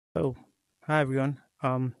Oh, hi everyone.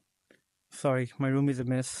 Sorry, my room is a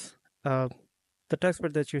mess. Uh, the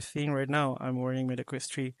textbook that you're seeing right now, I'm wearing with a quiz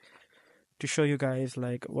tree to show you guys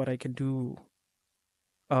like what I can do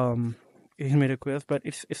in MetaQuest, but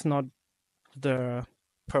it's not the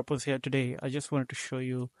purpose here today. I just wanted to show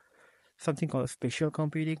you something called spatial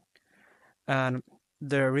computing, and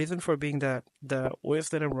the reason for being that the OS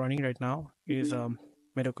that I'm running right now is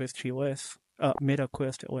MetaQuest 3 OS,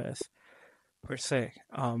 MetaQuest OS per se.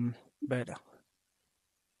 But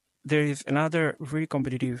there is another very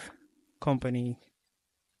competitive company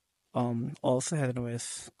also has an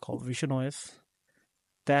OS called Vision OS.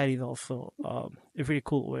 That is also a very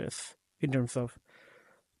cool OS in terms of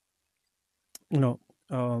you know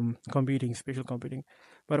computing, spatial computing.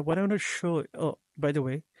 But what I want to show, oh, by the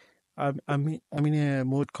way, I'm in a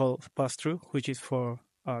mode called pass through, which is for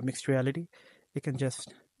mixed reality. You can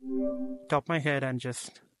just top my head and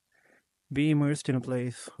just be immersed in a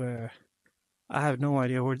place where I have no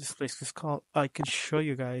idea where this place is called. I can show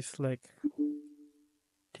you guys like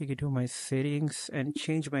take it to my settings and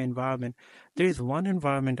change my environment. There is one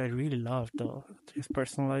environment I really love though. There's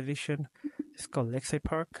personalization. It's called Lakeside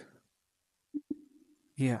Park.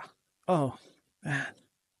 Yeah. Oh man.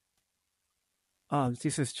 Oh,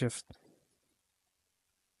 this is just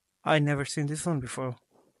I never seen this one before.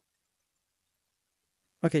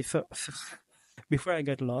 Okay, so before I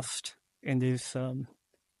get lost in this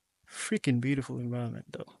freaking beautiful environment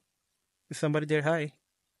though. Is somebody there? Hi.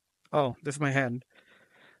 Oh, that's my hand.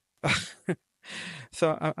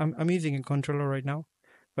 So I'm using a controller right now,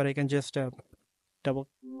 but I can just double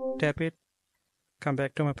tap it, come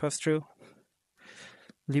back to my pass through,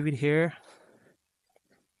 leave it here,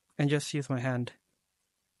 and just use my hand.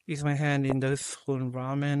 Use my hand in this whole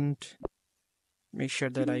environment. Make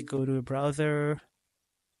sure that I go to a browser,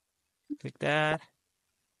 click that,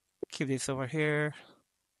 keep this over here,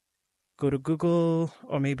 go to Google,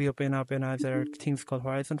 or maybe open up another things called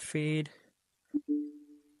Horizon Feed,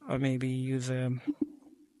 or maybe use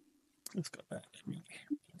let's go back. Maybe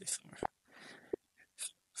this somewhere.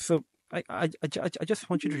 So I just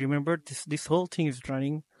want you to remember this whole thing is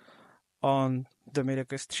running on the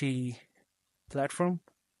MetaQuest 3 platform,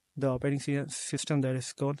 the operating system that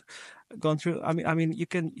is gone through. I mean, you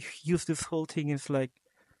can use this whole thing as like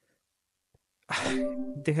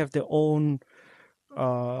they have their own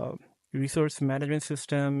uh, resource management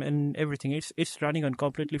system and everything. It's running on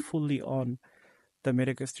completely fully on the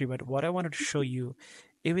MetaQuest 3. But what I wanted to show you,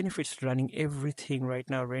 even if it's running everything right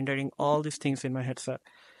now, rendering all these things in my headset,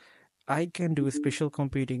 I can do spatial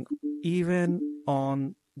computing even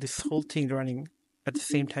on this whole thing running at the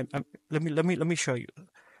same time. Let me show you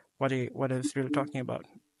what I was really talking about.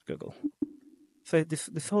 Google. So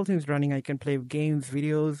this whole thing is running. I can play games,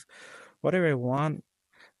 videos, whatever I want.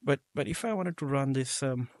 But if I wanted to run this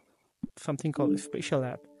something called a spatial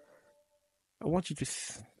app, I want you to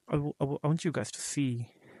I want you guys to see.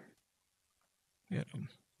 Yeah,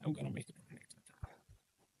 I'm gonna make it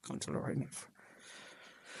controller right now.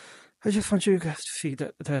 I just want you guys to see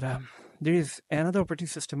that there is another operating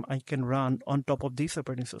system I can run on top of this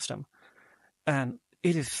operating system, and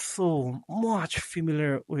it is so much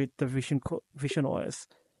familiar with the Vision OS.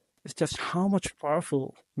 It's just how much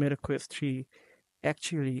powerful MetaQuest 3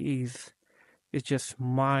 actually is. It's just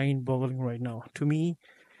mind-boggling right now. To me,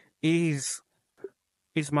 it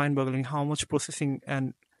is mind-boggling how much processing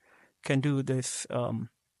and can do this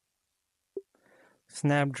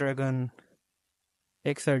Snapdragon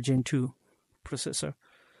XR Gen 2 processor.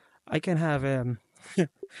 I can have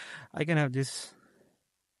I can have this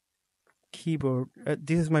keyboard.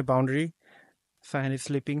 This is my boundary. Fan is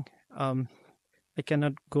sleeping. I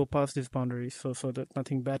cannot go past this boundary, so that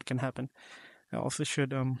nothing bad can happen. I also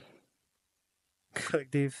should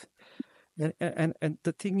like this. And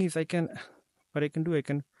the thing is, what I can do, I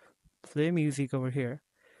can play music over here,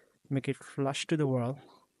 make it flash to the wall.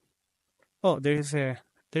 Oh, there is a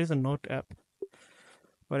note app.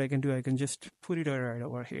 What I can do, I can just put it right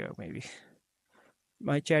over here, maybe.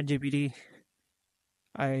 My chat GPT,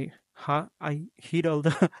 I hid all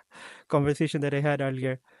the conversation that I had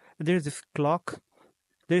earlier. There's this clock.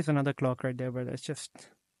 There's another clock right there, but I just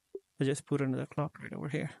put another clock right over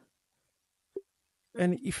here.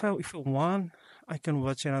 And if I want, I can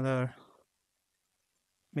watch another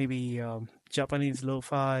maybe Japanese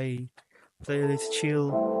lo-fi playlist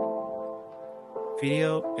chill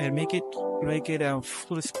video and make it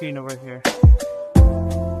full screen over here.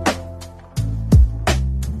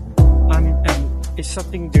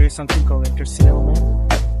 There is something called intercinema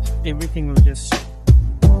mode. Everything will just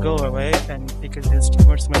go away, and I can just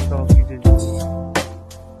immerse myself into this.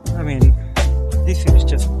 I mean, this is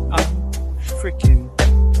just freaking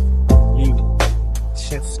It's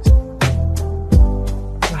just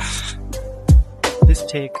this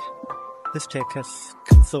take has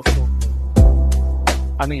come so far.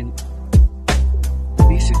 I mean,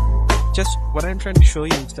 this is just what I'm trying to show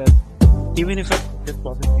you is that even if I just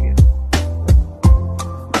pause it here,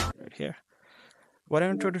 right here, what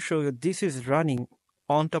I'm trying to show you, this is running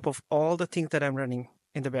on top of all the things that I'm running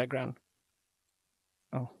in the background.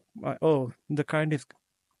 Oh, the current is.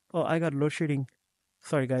 Oh, I got load shedding.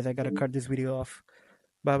 Sorry, guys, I gotta cut this video off.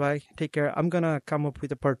 Bye bye. Take care. I'm gonna come up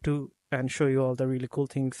with a part 2 and show you all the really cool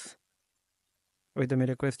things with the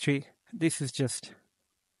MetaQuest 3. This is just,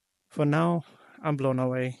 for now, I'm blown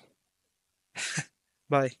away.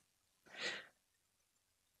 Bye.